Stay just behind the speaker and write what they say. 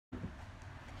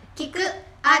聞く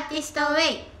アーティストウ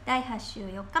ェイ第8週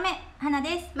4日目、花で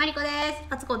す。マリコです。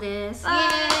あつこです。イエーイ、よ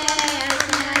ろしく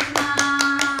お願いします。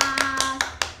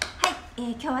は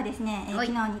い、今日はですね、はい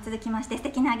昨日に続きまして素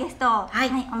敵なゲストを、はい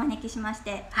お招きしまし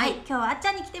て、はい今日はあっち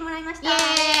ゃんに来てもらいました。イエーイ。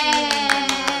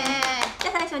じ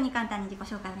ゃあ最初に簡単に自己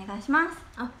紹介お願いします。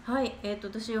はい、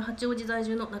私は八王子在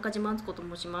住の中島あつこと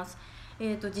申します。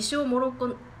自称モロッコ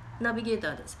ナビゲータ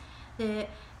ーです。で、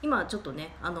今ちょっと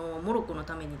ね、モロッコの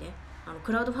ためにね、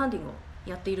クラウドファンディングを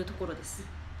やっているところです。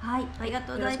はい、ありが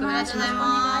とうございます。よろしくお願いしますよろしくお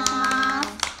願いしま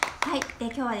す。はい、で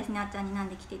今日はですね、あっちゃんになん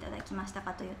で来ていただきました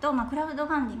かというと、クラウド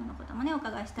ファンディングのこともねお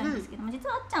伺いしたいんですけども、実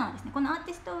はあっちゃんはですね、このアー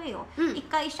ティストウェイを一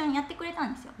回一緒にやってくれた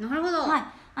んですよ。なるほど。はい、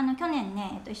去年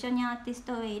ね、一緒にアーティス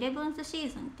トウェイ11thシ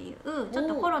ーズンっていうちょっ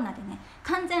とコロナでね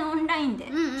完全オンラインで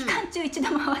期間中一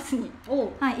度も会わずに、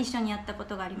はい、一緒にやったこ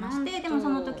とがありまして、でもそ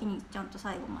の時にちゃんと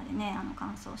最後までね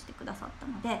感想してくださった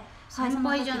ので、先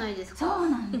輩じゃないですか。そう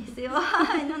なんですよ。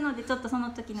はい、なのでちょっとその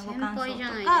時のご感想と先輩じ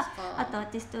ゃないですか、か。あとアー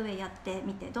ティストウェイやって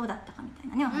みてどうだったかみたい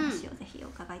なねお話をぜひお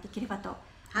伺いできればと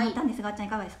思ったんですが、あっちゃんい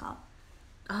かがですか？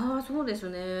そうです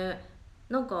ね。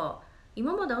なんか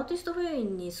今までアーティストフェイ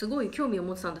にすごい興味を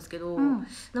持ってたんですけど、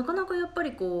なかなかやっぱ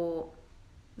りこ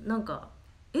うなんか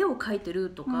絵を描いてる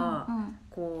とか、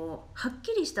こうはっ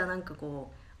きりしたなんか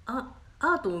こう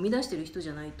アートを生み出してる人じ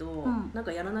ゃないと、なん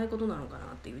かやらないことなのかな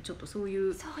っていうちょっとそうい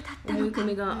う思い込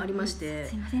みがありまして、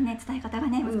すいませんね、伝え方が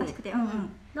ね難しくて、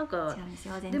なんか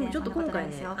でもちょっと今回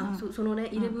ね、そのね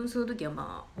11の時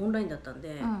はオンラインだったん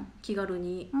で、気軽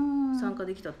に参加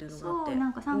できたっていうのがあって、そうな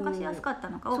んか参加しやすかった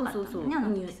のか多かったのね、あ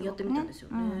の時やってみたんですよ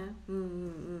ね。や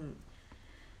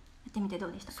ってみてど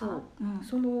うでしたか？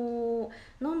その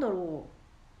なんだろう、こ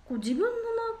う自分の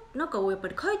中をやっぱ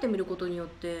り書いてみることによっ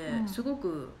てすご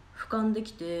く俯瞰で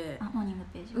きて、モーニング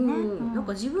ページをね、なん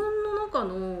か自分の中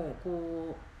の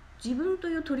こう自分と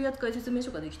いう取扱説明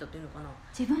書ができたっていうのかな。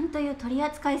自分という取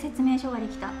扱説明書がで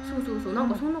きた。そうなん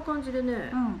かそんな感じで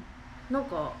ね、なん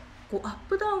かこうアッ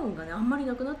プダウンがねあんまり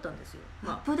なくなったんですよ。ア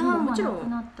ップダウンはなく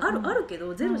なった。あるけ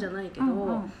どゼロじゃないけど、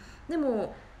で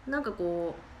もなんか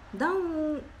こうダウ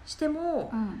ンして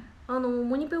も、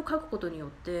モニペを書くことによっ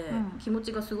て気持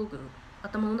ちがすごく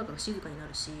頭の中が静かにな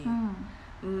るし、な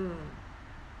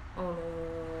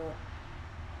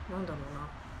んだろ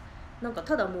うな、なんか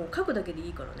ただもう書くだけでい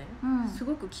いからね、す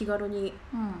ごく気軽に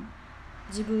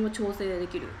自分を調整で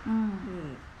きる、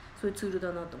そういうツールだ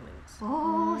なと思います。お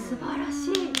ー、素晴ら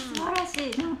しい素晴ら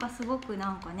しい。なんかすごくな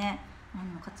んかね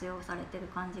活用されてる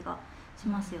感じがし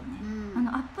ますよね。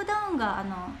アップダウンが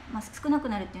少なく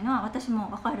なるっていうのは私も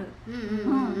分かる、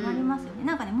なりますよね。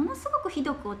なんかねものすごくひ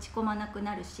どく落ち込まなく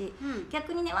なるし、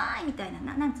逆にねわーいみたい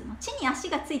な、なんつうの、地に足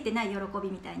がついてない喜び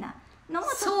みたいなのも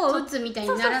そう打つみたい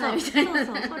にならないみたいな。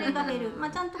そうそれが減る。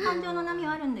ちゃんと感情の波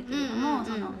はあるんだけれども、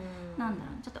そのなんだ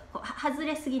ろう、ちょっとこう外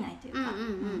れすぎないというか、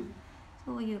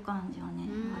そういう感じはね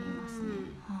ありますね。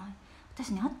はい。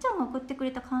私ね、あっちゃんが送ってく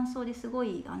れた感想ですご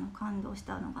い感動し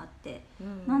たのがあって、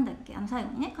なんだっけ、最後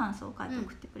にね感想を書いて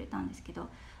送ってくれたんですけど、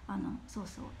そう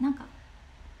なんか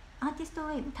アーティストウ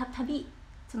ェイ旅、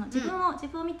その自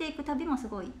分を見ていく旅もす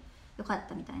ごい良かっ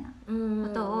たみたいな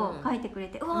ことを書いてくれ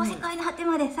て、世界の果て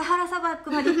までサハラ砂漠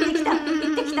まで行って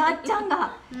きたあっちゃん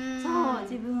が、そう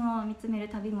自分を見つめる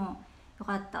旅も良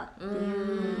かったってい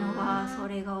うのが、そ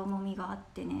れが重みがあっ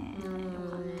てね、良かったな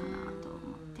と思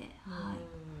って、はい。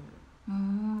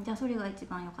じゃあそれが一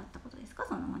番良かったことですか、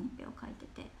そのモニペを書いて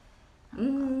て。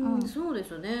そうで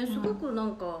すね、すごくな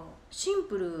んかシン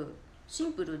プ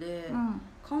ルで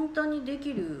簡単にで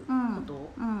きるこ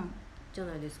とじゃ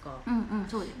ないですか。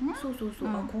そうですね。そう、こ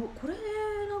れ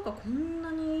なんかこん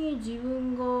なに自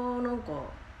分がなんか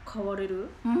変われる、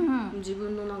自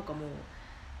分のなんかも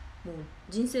う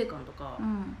人生観とか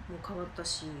も変わった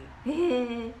し、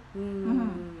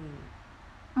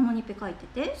モニペ書いて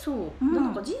て、な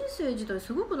んか人生自体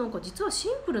すごくなんか実はシ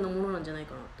ンプルなものなんじゃない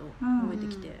かなと思えて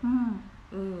きて、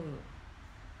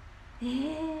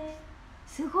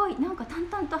すごいなんか淡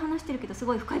々と話してるけどす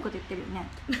ごい深いこと言ってるよね。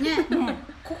ね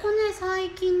ここね、最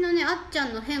近のねあっちゃ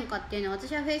んの変化っていうのは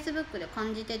私はフェイスブックで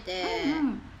感じてて、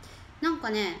なん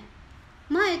かね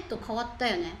前と変わった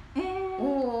よね。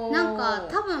なんか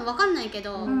多分わかんないけ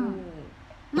ど、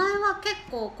前は結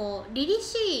構こう凛々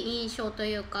しい印象と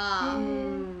いうか、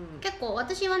結構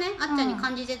私はねあっちゃんに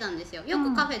感じてたんですよ。よ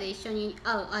くカフェで一緒に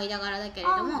会う間柄だけれ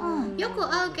ども、よく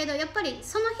会うけどやっぱり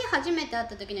その日初めて会っ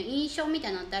た時の印象みた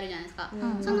いなのってあるじゃないですか。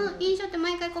その印象って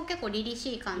毎回こう結構凛々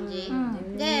しい感じ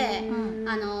で、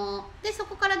でそ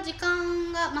こから時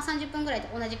間が、30分ぐらいで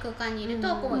同じ空間にいると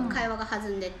こう会話が弾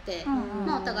んでって、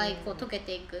お互いこう溶け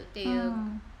ていくっていう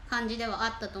感じではあ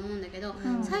ったと思うんだけど、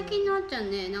最近のあっちゃん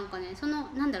ね、なんかね、その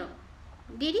なんだろう、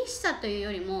凛々しさという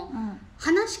よりも、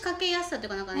話しかけやすさという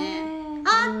か、なんかね、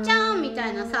あっちゃんみた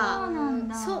いなさ、な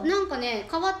んかね、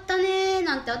変わったね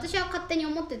なんて私は勝手に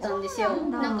思ってたんですよ。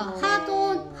なんかハー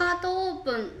トオー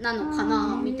プンなのか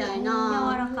なみたい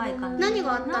な、柔らかい感じ、何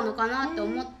があったのかなって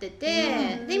思って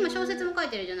て、で今小説も書い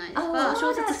てるじゃないですか。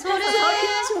小説、それも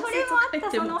あっ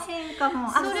た、その変化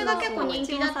も、それが結構人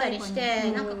気だったりし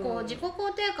て、なんかこう自己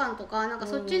肯定感とか、なんか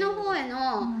そっちの方へ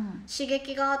の刺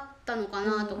激があったのか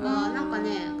なとか、なんか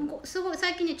ね、すごい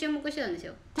最近ね注目してたんです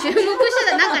よ。注目して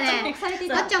た、なんかね、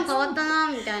あっちゃん変わった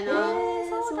なみたいな。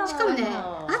しかもね、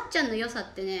あっちゃんの良さ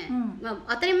ってね、まあ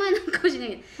当たり前なのかもしれない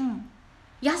けど、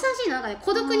優しいの、なんかね、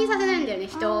孤独にさせないんだよね、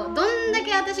人を。どんだ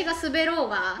け私が滑ろう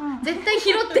が絶対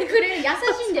拾ってくれる、優し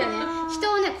いんだよね。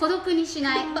人をね、孤独にし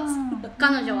ない、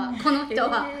彼女は、この人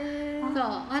は。そう、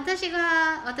私が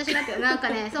ってなんか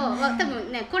ね、そう、多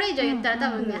分ね、これ以上言ったら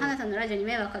多分ね、花さんのラジオに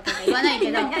迷惑かけるから言わない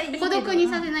けど、孤独に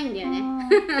させないんだよね。安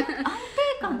定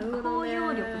感とか包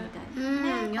容力みた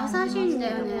いな、優しいんだ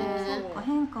よね。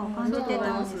変化を感じて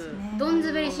たんですね。どん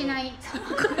ずべりしない、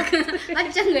あ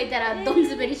っちゃんがいたらどん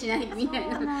ずべりしないみたい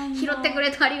な、拾ってくれ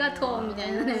てありがとうみた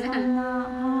いなね。そ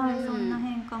んな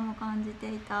変化も感じ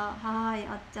ていた。はい、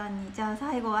あっちゃんに、じゃあ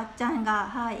最後あっちゃんが、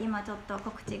はい、今ちょっと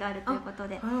告知があるということ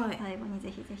で、最後に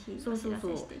ぜひぜひお知ら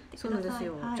せしていってください。そうなんです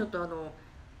よ。ちょっと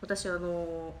私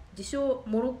自称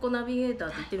モロッコナビゲーター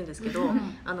って言ってるんですけど、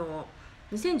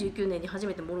2019年に初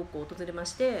めてモロッコを訪れま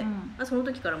して、その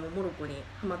時からもうモロッコに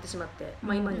ハマってしまって、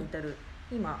今に至る、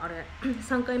今あれ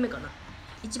3回目かな。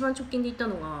一番直近で行った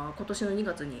のが今年の2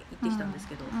月に行ってきたんです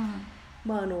けど、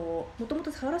もとも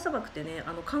とサハラ砂漠ってね、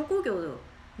観光業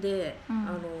で、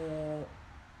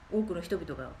多くの人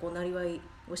々がこうなりわい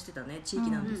をしてたね地域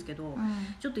なんですけど、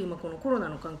ちょっと今このコロナ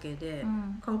の関係で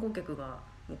観光客が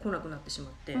もう来なくなってしま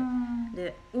って、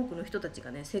で多くの人たち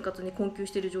がね生活に困窮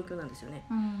している状況なんですよね。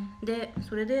で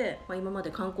それで、今ま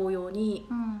で観光用に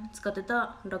使って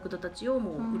たラクダたちを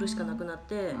もう売るしかなくなっ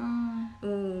て、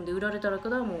で売られたラク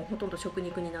ダはもうほとんど食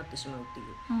肉になってしまうってい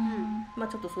う、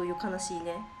ちょっとそういう悲しい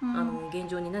ね、現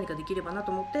状に何かできればな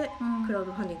と思って、クラウ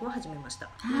ドファンディングを始めました。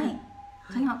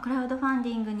そのクラウドファンデ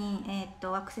ィングに、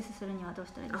アクセスするにはどう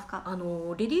したらいいですか？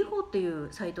レディー4っていう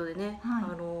サイトでね、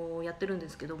やってるんで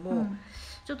すけども、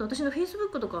ちょっと私のフェイスブッ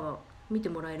クとかを見て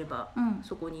もらえれば、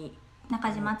そこに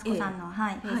中島敦子さんの、フ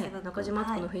ェイスブック、中島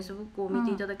敦子のフェイスブックを見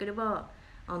ていただければ、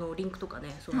リンクとか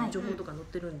ね、その情報とか載っ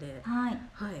てるんで、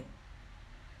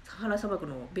サハラ砂漠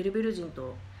のベルベル人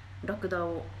とラクダ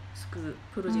を救う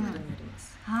プロジェクトになりま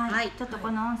す。ちょっとこ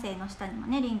の音声の下にも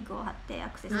ねリンクを貼ってア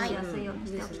クセスしやすいように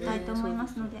しておきたいと思いま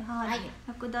すので、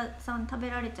ラクダさん食べ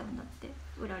られちゃうんだって、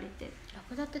売られて。ラ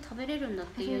クダって食べれるんだっ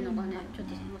ていうのがね、ちょっ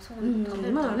とそう食べ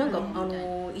る。なんか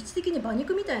位置的に馬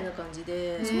肉みたいな感じ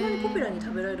で、そんなにポピュラーに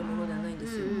食べられるものではないんで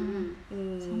すよ。そ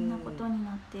んなことに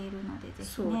なっているので、ぜ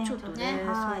ひね、ちょっとね、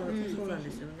そうなん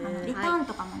ですよね。リターン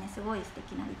とかもね、すごい素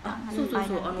敵なリターンがいっぱい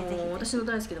なので、私の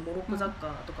大好きなモロッコ雑貨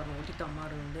とかのリターンもあ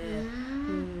るので、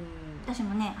私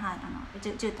もね、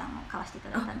絨毯を買わせてい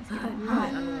ただいたんですけど、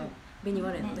紅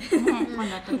割れのね、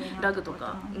ラグと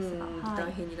かリター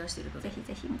ン編に出しているので、ぜひ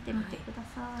ぜひ見てみてくだ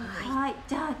さい。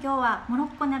じゃあ今日はモロ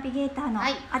ッコナビゲーターのあっ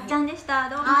ちゃんでした。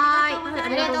どうもあ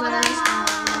りがとうございま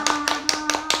した。